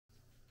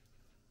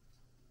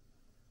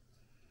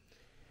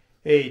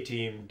Hey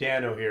team,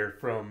 DanO here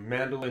from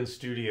Mandolin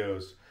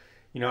Studios.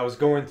 I was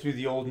going through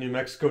the old New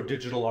Mexico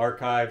digital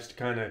archives to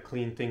kind of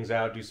clean things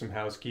out, do some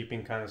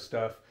housekeeping kind of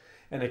stuff.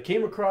 And I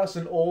came across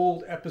an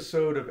old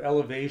episode of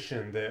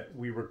Elevation that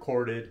we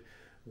recorded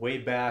way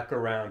back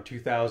around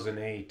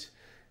 2008.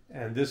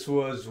 And this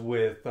was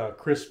with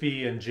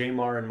Chrispy and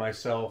JMar and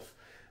myself.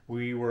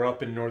 We were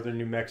up in northern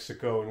New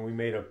Mexico and we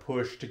made a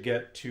push to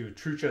get to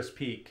Truchas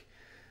Peak.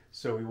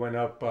 So we went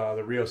up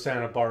the Rio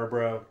Santa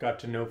Barbara, got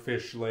to No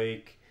Fish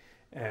Lake,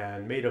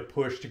 and made a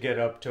push to get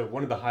up to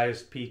one of the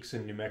highest peaks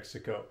in New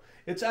Mexico.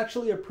 It's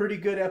actually a pretty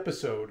good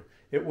episode.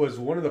 It was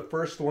one of the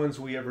first ones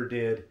we ever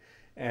did,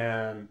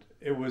 and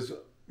it was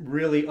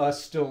really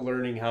us still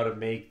learning how to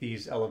make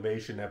these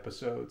elevation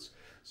episodes.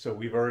 So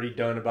we've already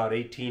done about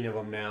 18 of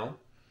them now.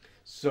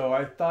 So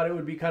I thought it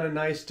would be kind of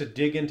nice to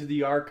dig into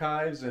the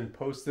archives and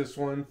post this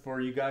one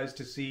for you guys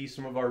to see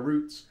some of our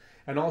routes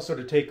and also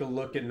to take a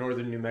look at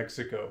northern New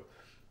Mexico.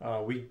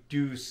 We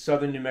do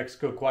southern New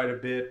Mexico quite a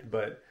bit,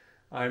 but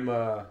I'm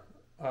a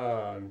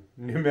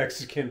New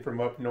Mexican from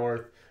up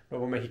north,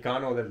 Nuevo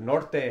Mexicano del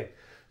Norte,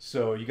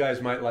 so you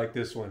guys might like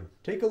this one.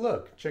 Take a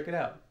look, check it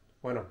out.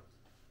 Bueno.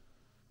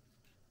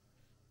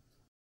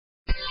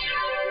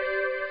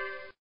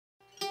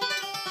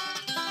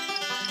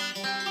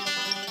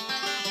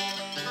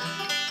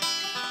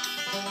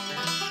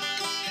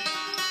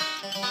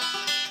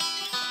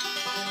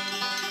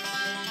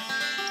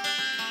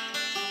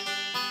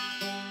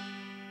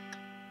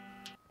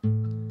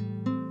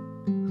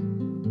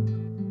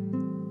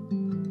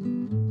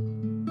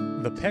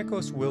 The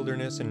Pecos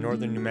Wilderness in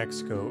northern New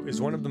Mexico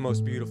is one of the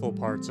most beautiful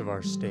parts of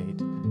our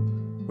state.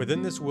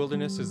 Within this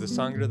wilderness is the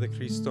Sangre de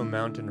Cristo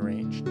mountain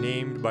range,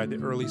 named by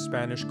the early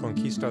Spanish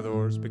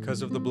conquistadors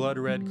because of the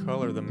blood-red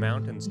color the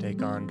mountains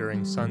take on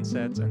during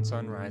sunsets and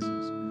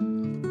sunrises.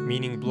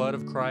 Meaning blood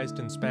of Christ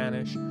in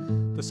Spanish,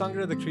 the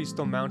Sangre de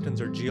Cristo mountains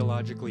are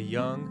geologically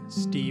young,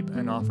 steep,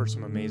 and offer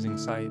some amazing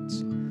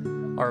sights.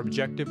 Our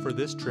objective for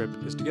this trip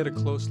is to get a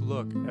close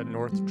look at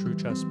North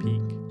Truchas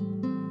Peak.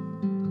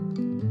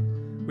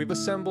 We've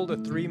assembled a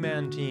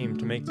three-man team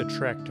to make the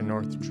trek to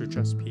North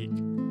Truchas Peak.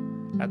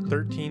 At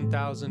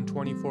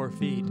 13,024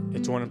 feet,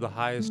 it's one of the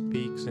highest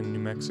peaks in New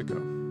Mexico.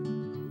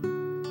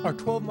 Our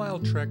 12-mile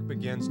trek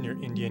begins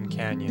near Indian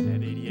Canyon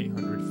at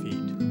 8,800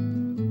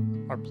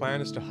 feet. Our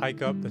plan is to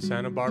hike up the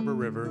Santa Barbara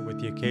River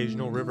with the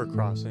occasional river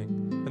crossing,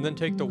 and then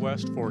take the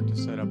West Fork to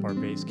set up our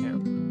base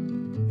camp.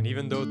 And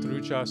even though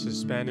Truchas is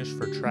Spanish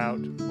for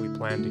trout, we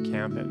plan to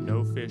camp at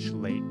No Fish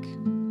Lake.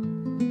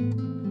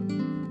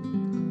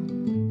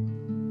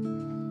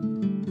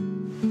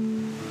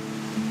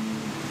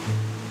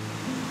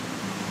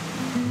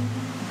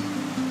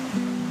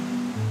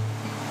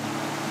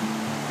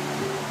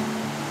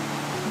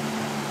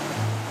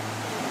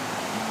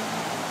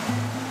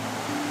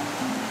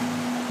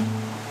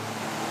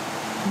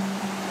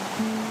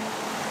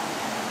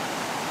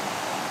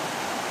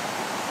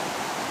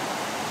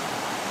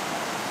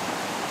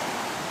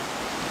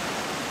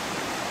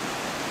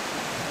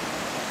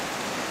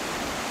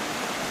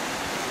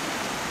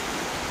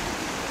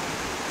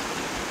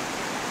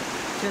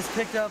 Just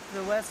picked up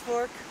the West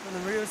Fork on the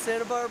Rio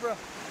Santa Barbara.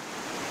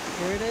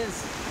 Here it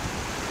is.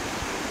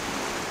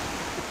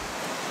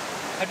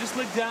 I just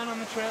looked down on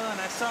the trail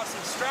and I saw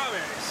some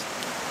strawberries.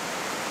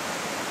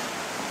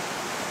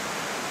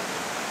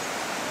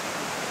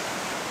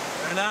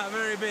 They're not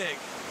very big,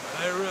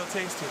 but they're real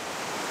tasty.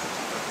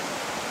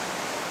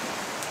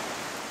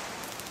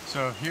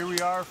 So here we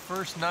are,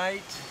 first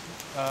night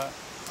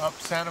up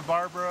Santa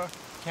Barbara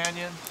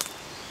Canyon.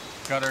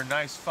 Got our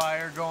nice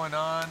fire going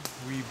on.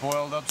 We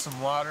boiled up some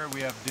water.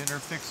 We have dinner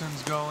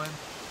fixings going.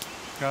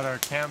 Got our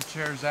camp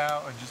chairs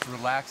out and just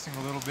relaxing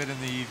a little bit in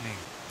the evening.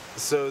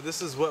 So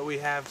this is what we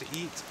have to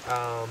eat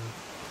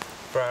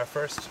for our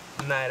first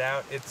night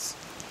out. It's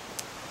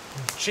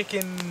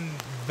chicken,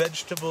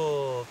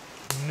 vegetable,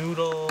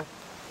 noodle,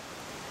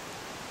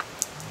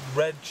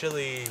 red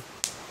chili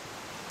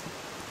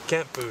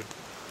camp food.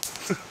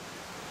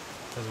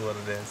 That's what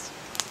it is.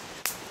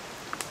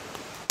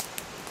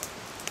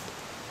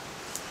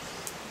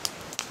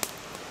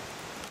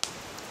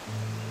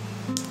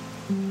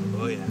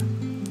 Oh yeah,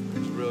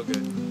 it's real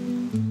good.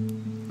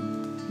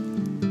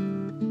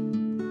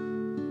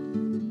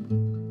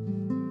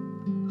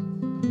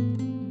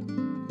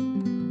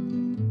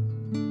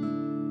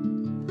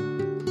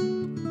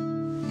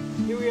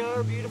 Here we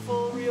are,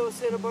 beautiful Rio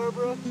Santa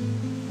Barbara,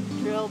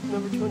 trail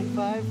number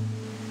 25.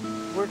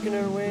 Working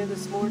our way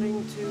this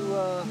morning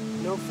to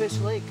No Fish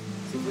Lake.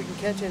 See if we can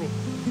catch any.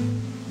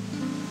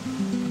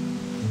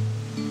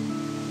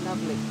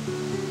 Lovely.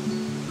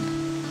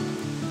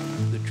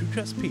 The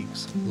Truchas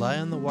Peaks lie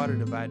on the water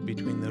divide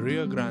between the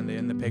Rio Grande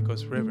and the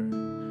Pecos River.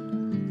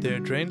 They are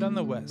drained on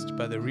the west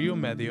by the Rio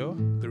Medio,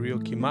 the Rio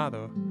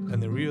Quemado,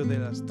 and the Rio de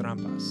las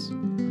Trampas.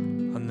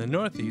 On the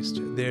northeast,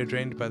 they are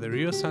drained by the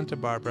Rio Santa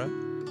Barbara,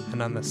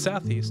 and on the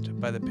southeast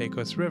by the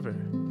Pecos River.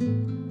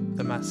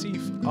 The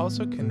Massif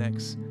also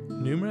connects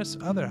numerous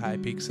other high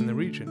peaks in the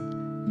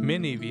region,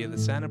 Many via the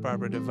Santa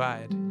Barbara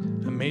Divide,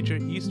 a major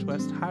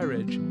east-west high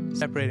ridge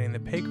separating the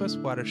Pecos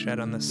watershed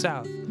on the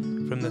south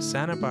from the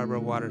Santa Barbara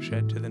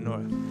watershed to the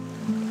north.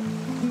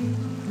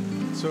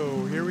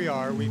 So here we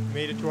are, we've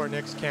made it to our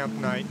next camp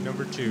night,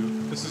 number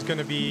 2. This is going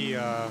to be,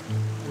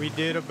 we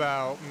did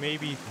about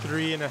maybe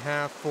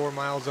 3.5, 4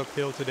 miles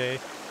uphill today.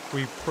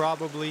 We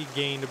probably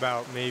gained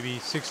about maybe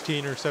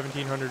 16 or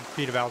 1700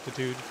 feet of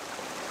altitude.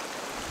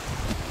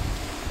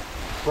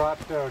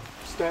 Brought a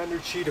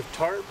standard sheet of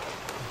tarp.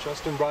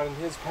 Justin brought in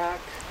his pack.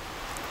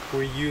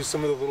 We used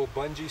some of the little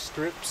bungee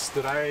strips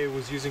that I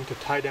was using to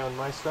tie down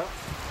my stuff.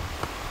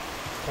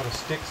 Got a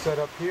stick set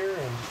up here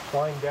and just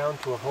flying down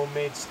to a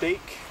homemade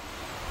stake.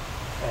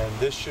 And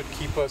this should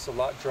keep us a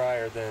lot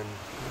drier than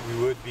we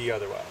would be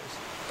otherwise.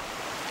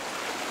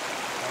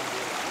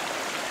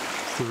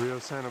 It's the Rio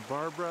Santa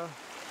Barbara.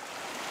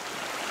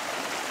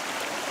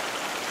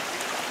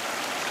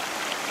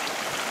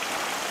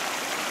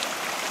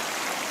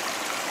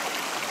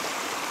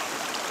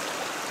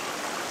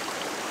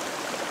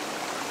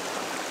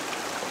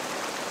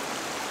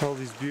 All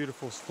these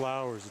beautiful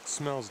flowers, it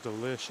smells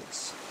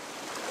delicious.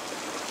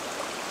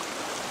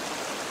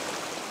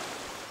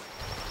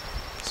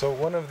 So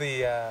one of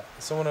the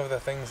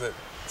things that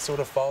sort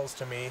of falls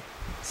to me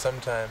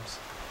sometimes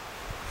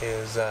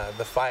is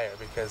the fire,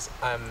 because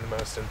I'm the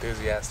most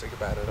enthusiastic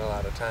about it a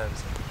lot of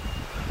times.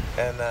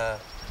 And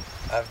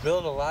I've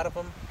built a lot of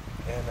them,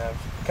 and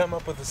I've come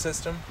up with a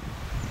system,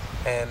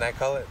 and I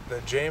call it the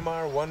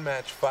JMar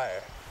one-match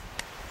fire.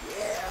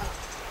 Yeah.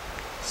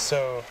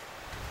 So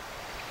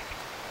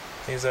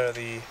these are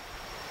the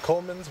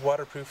Coleman's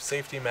waterproof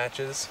safety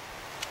matches,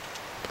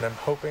 and I'm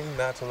hoping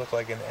not to look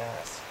like an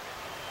ass.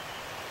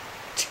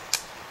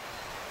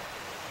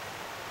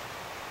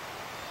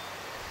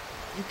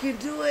 You can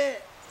do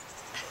it!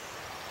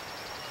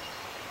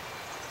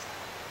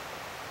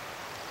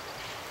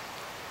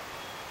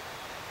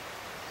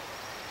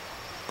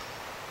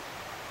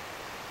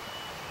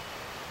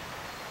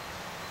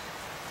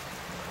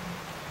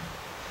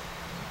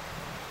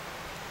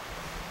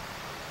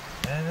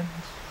 And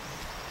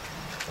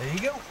there you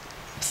go.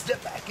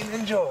 Step back and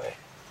enjoy.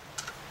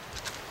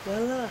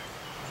 Voila.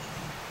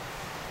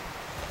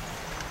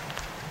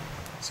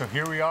 So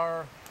here we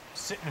are,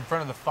 sitting in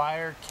front of the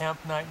fire,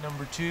 camp night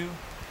number 2,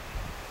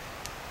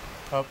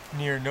 up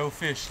near No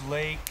Fish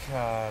Lake.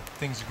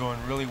 Things are going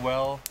really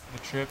well. The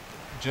trip,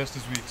 just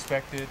as we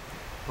expected.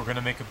 We're going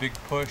to make a big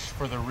push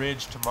for the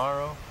ridge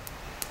tomorrow.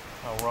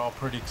 We're all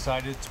pretty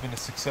excited. It's been a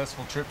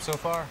successful trip so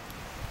far.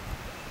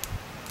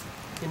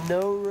 And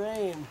no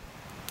rain.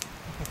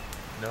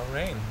 No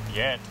rain.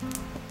 Yet.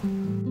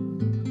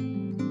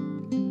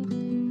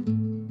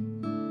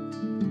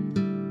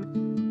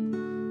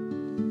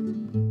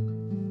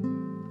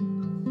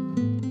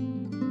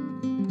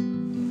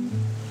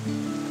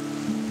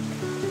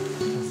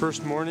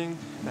 First morning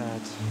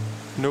at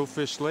No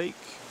Fish Lake,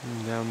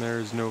 and down there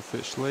is No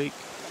Fish Lake.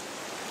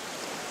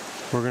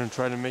 We're going to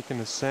try to make an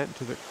ascent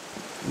to the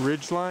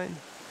ridge line,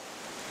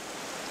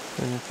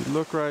 and if you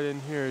look right in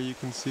here you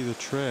can see the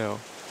trail.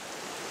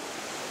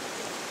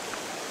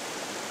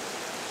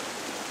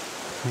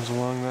 Comes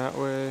along that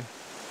way,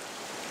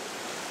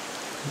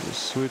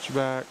 just switch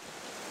back,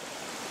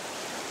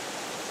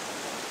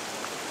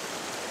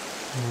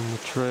 and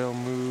the trail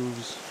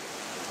moves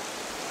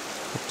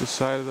up the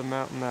side of the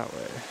mountain that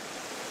way.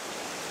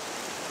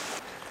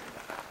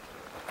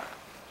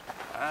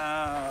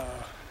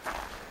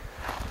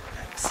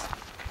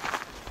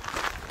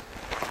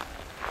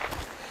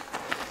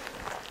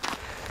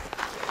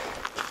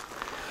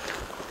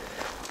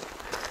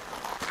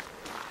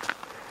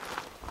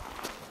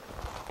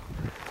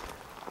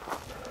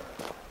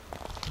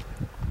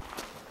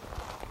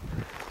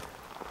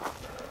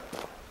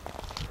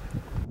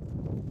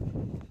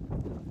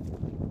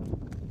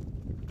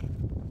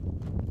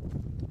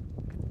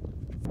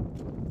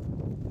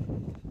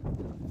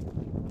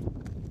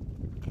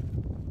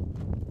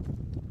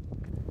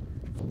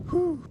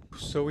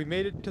 So we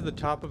made it to the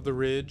top of the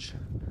ridge.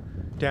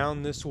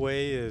 Down this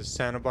way is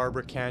Santa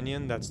Barbara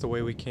Canyon. That's the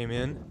way we came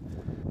in.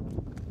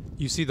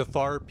 You see the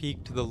far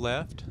peak to the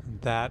left.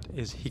 That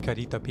is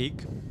Jicarita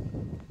Peak.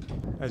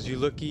 As you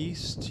look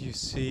east, you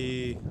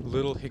see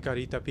Little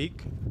Jicarita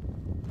Peak.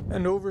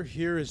 And over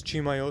here is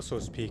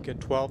Chimayosos Peak at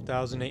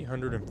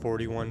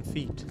 12,841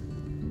 feet.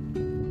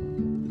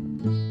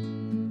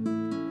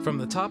 From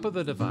the top of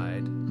the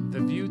divide,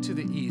 the view to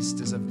the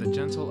east is of the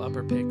gentle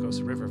Upper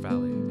Pecos River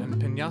Valley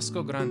and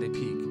Peñasco Grande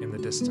Peak in the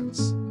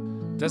distance.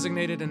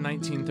 Designated in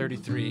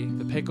 1933,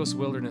 the Pecos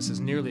Wilderness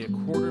is nearly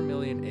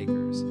 250,000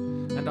 acres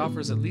and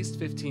offers at least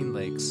 15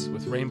 lakes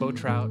with rainbow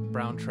trout,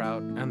 brown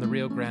trout, and the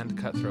Rio Grande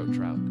cutthroat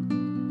trout,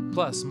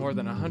 plus more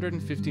than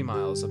 150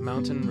 miles of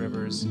mountain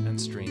rivers and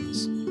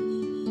streams.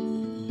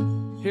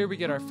 Here we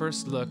get our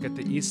first look at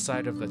the east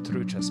side of the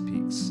Truchas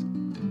peaks.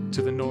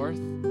 To the north,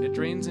 it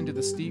drains into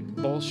the steep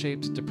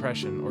bowl-shaped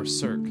depression, or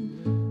cirque,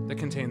 that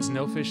contains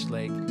No Fish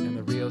Lake and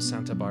the Rio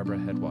Santa Barbara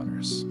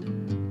headwaters.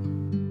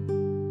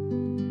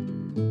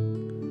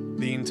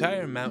 The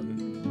entire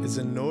mountain, is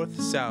a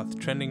north-south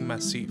trending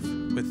massif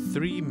with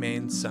 3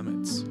 main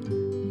summits: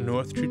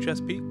 North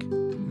Truchas Peak,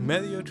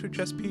 Medio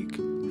Truchas Peak,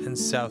 and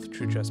South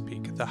Truchas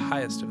Peak, the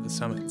highest of the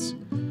summits.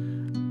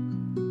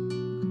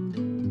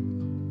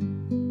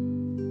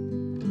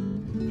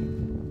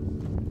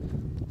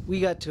 We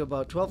got to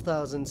about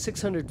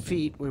 12,600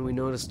 feet when we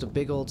noticed a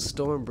big old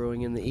storm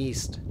brewing in the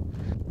east.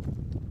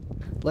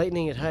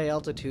 Lightning at high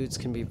altitudes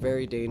can be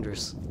very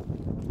dangerous.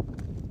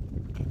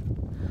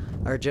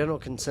 Our general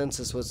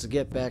consensus was to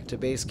get back to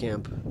base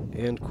camp,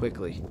 and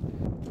quickly.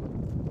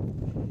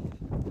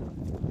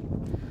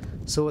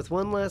 So with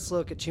one last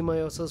look at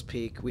Chimayoso's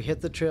peak, we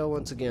hit the trail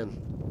once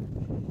again.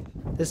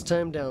 This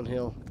time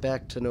downhill,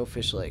 back to No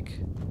Fish Lake.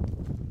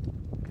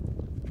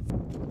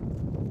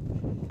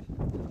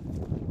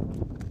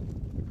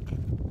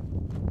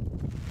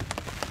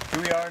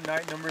 Here we are,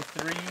 night number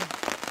 3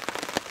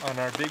 on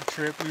our big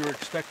trip. We were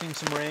expecting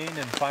some rain,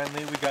 and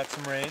finally we got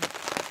some rain.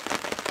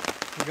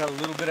 We got a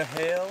little bit of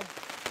hail,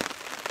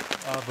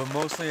 but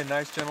mostly a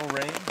nice gentle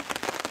rain.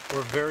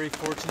 We're very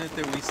fortunate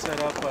that we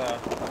set up a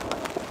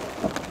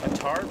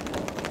tarp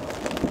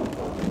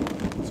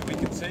so we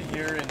can sit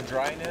here in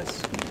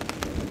dryness.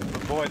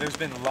 But boy, there's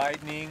been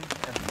lightning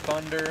and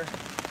thunder,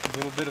 a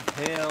little bit of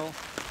hail,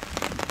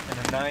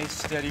 and a nice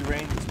steady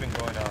rain that's been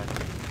going on.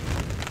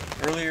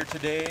 Earlier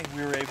today,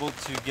 we were able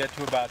to get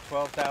to about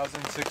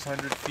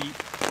 12,600 feet.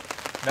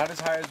 Not as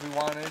high as we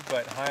wanted,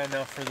 but high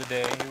enough for the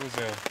day. It was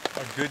a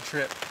good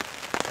trip,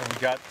 and we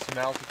got some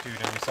altitude,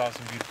 and we saw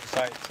some beautiful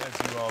sights, as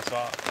you all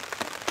saw.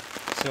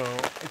 So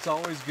it's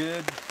always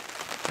good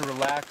to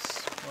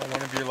relax on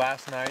one of your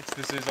last nights.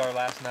 This is our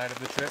last night of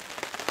the trip.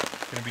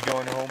 We're going to be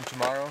going home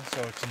tomorrow,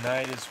 so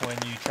tonight is when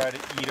you try to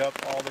eat up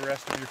all the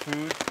rest of your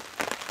food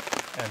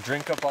and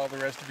drink up all the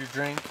rest of your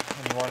drink,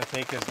 and you want to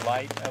take as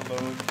light a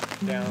load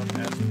down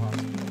as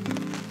possible.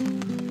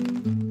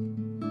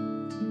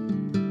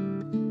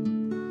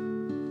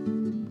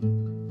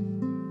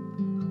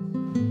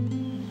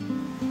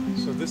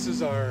 So this is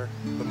the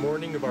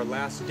morning of our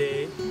last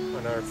day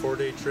on our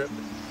 4-day trip.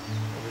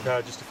 We've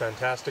had just a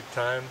fantastic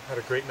time. Had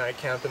a great night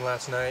camping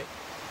last night.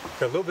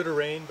 Got a little bit of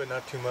rain, but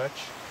not too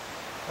much.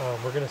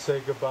 We're going to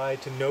say goodbye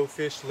to No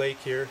Fish Lake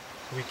here.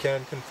 We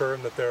can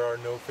confirm that there are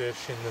no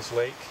fish in this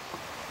lake.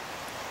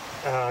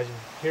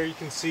 Here you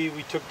can see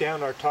we took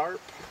down our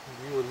tarp.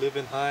 We were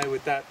living high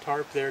with that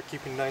tarp there,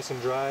 keeping nice and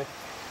dry,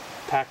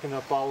 packing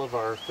up all of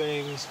our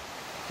things,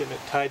 getting it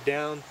tied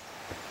down.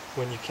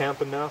 When you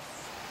camp enough,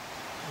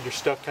 your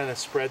stuff kind of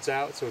spreads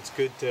out, so it's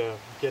good to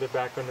get it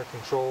back under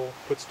control,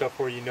 put stuff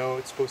where you know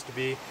it's supposed to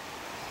be,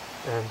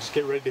 and just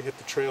get ready to hit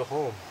the trail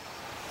home.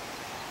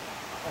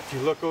 If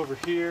you look over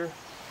here,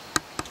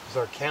 is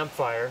our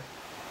campfire.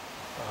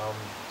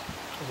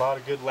 A lot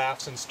of good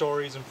laughs and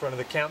stories in front of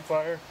the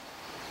campfire.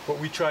 What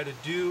we try to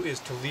do is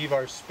to leave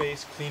our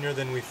space cleaner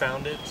than we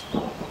found it.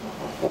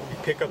 We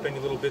pick up any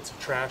little bits of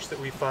trash that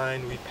we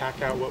find, we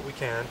pack out what we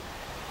can.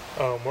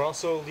 We're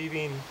also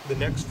leaving the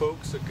next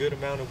folks a good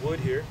amount of wood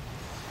here.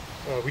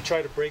 We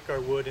try to break our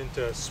wood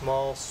into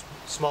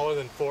smaller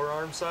than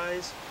forearm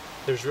size.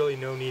 There's really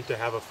no need to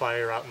have a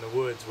fire out in the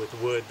woods with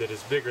wood that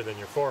is bigger than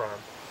your forearm.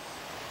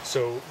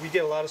 So we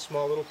get a lot of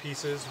small little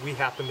pieces. We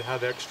happen to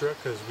have extra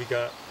because we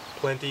got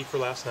plenty for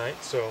last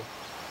night. So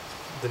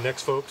the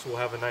next folks will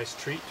have a nice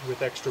treat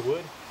with extra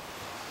wood.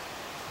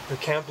 The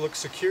camp looks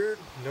secured,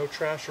 no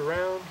trash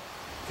around.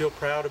 Feel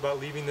proud about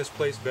leaving this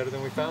place better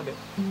than we found it.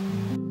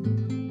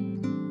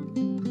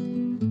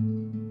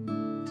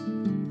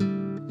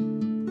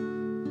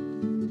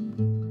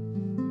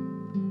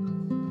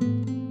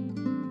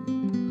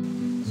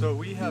 So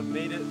we have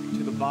made it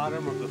to the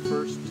bottom of the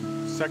first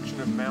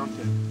section of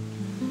mountain.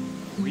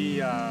 We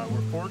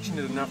were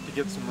fortunate enough to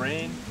get some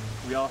rain.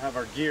 We all have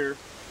our gear. You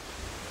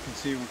can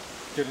see we're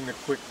getting a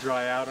quick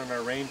dry out on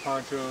our rain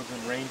ponchos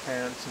and rain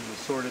pants and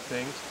assorted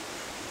things.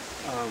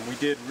 We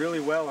did really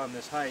well on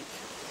this hike.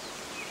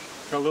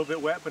 Got a little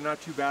bit wet, but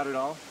not too bad at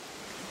all.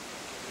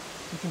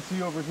 You can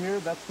see over here,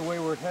 that's the way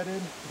we're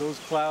headed. Those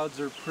clouds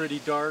are pretty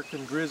dark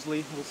and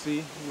drizzly. We'll see.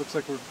 It looks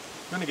like we're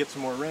going to get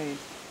some more rain.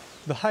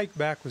 The hike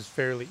back was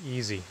fairly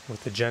easy,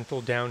 with a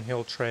gentle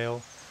downhill trail,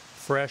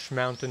 fresh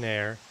mountain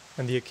air,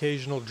 and the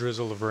occasional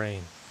drizzle of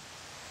rain.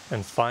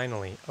 And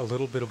finally, a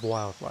little bit of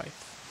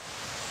wildlife.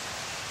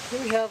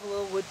 Here we have a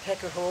little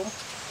woodpecker home,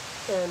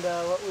 and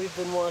what we've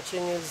been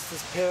watching is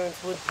this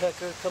parent's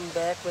woodpecker come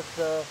back with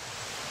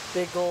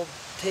big old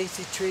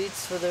tasty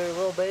treats for their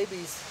little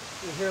babies.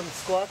 You hear them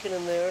squawking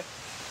in there.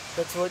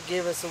 That's what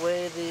gave us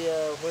away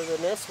where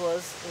the nest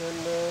was,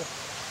 and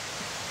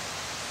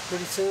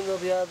pretty soon they'll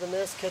be out of the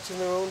nest catching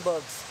their own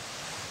bugs.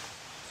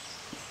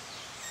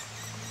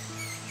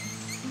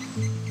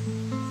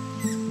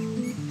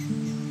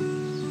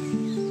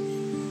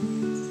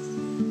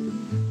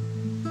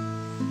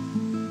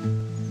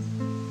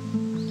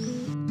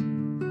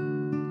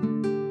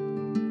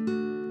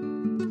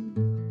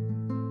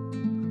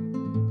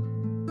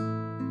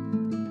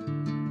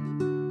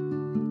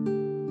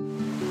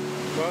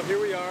 Well, here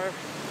we are.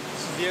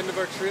 This is the end of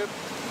our trip.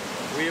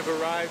 We have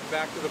arrived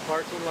back to the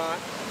parking lot.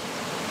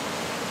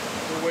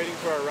 We're waiting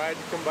for our ride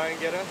to come by and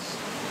get us,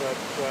 but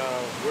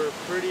we're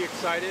pretty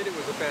excited. It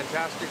was a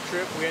fantastic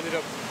trip. We ended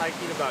up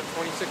hiking about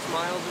 26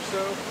 miles or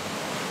so,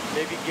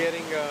 maybe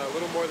getting a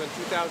little more than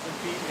 2,000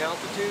 feet in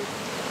altitude.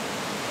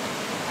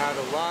 Had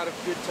a lot of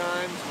good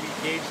times. We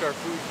gauged our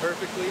food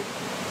perfectly.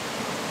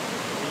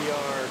 We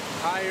are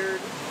tired,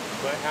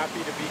 but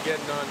happy to be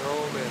getting on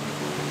home and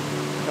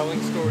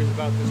telling stories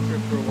about this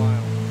trip for a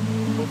while.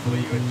 Hopefully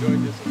you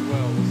enjoyed this as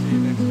well. We'll see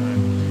you next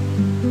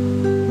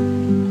time.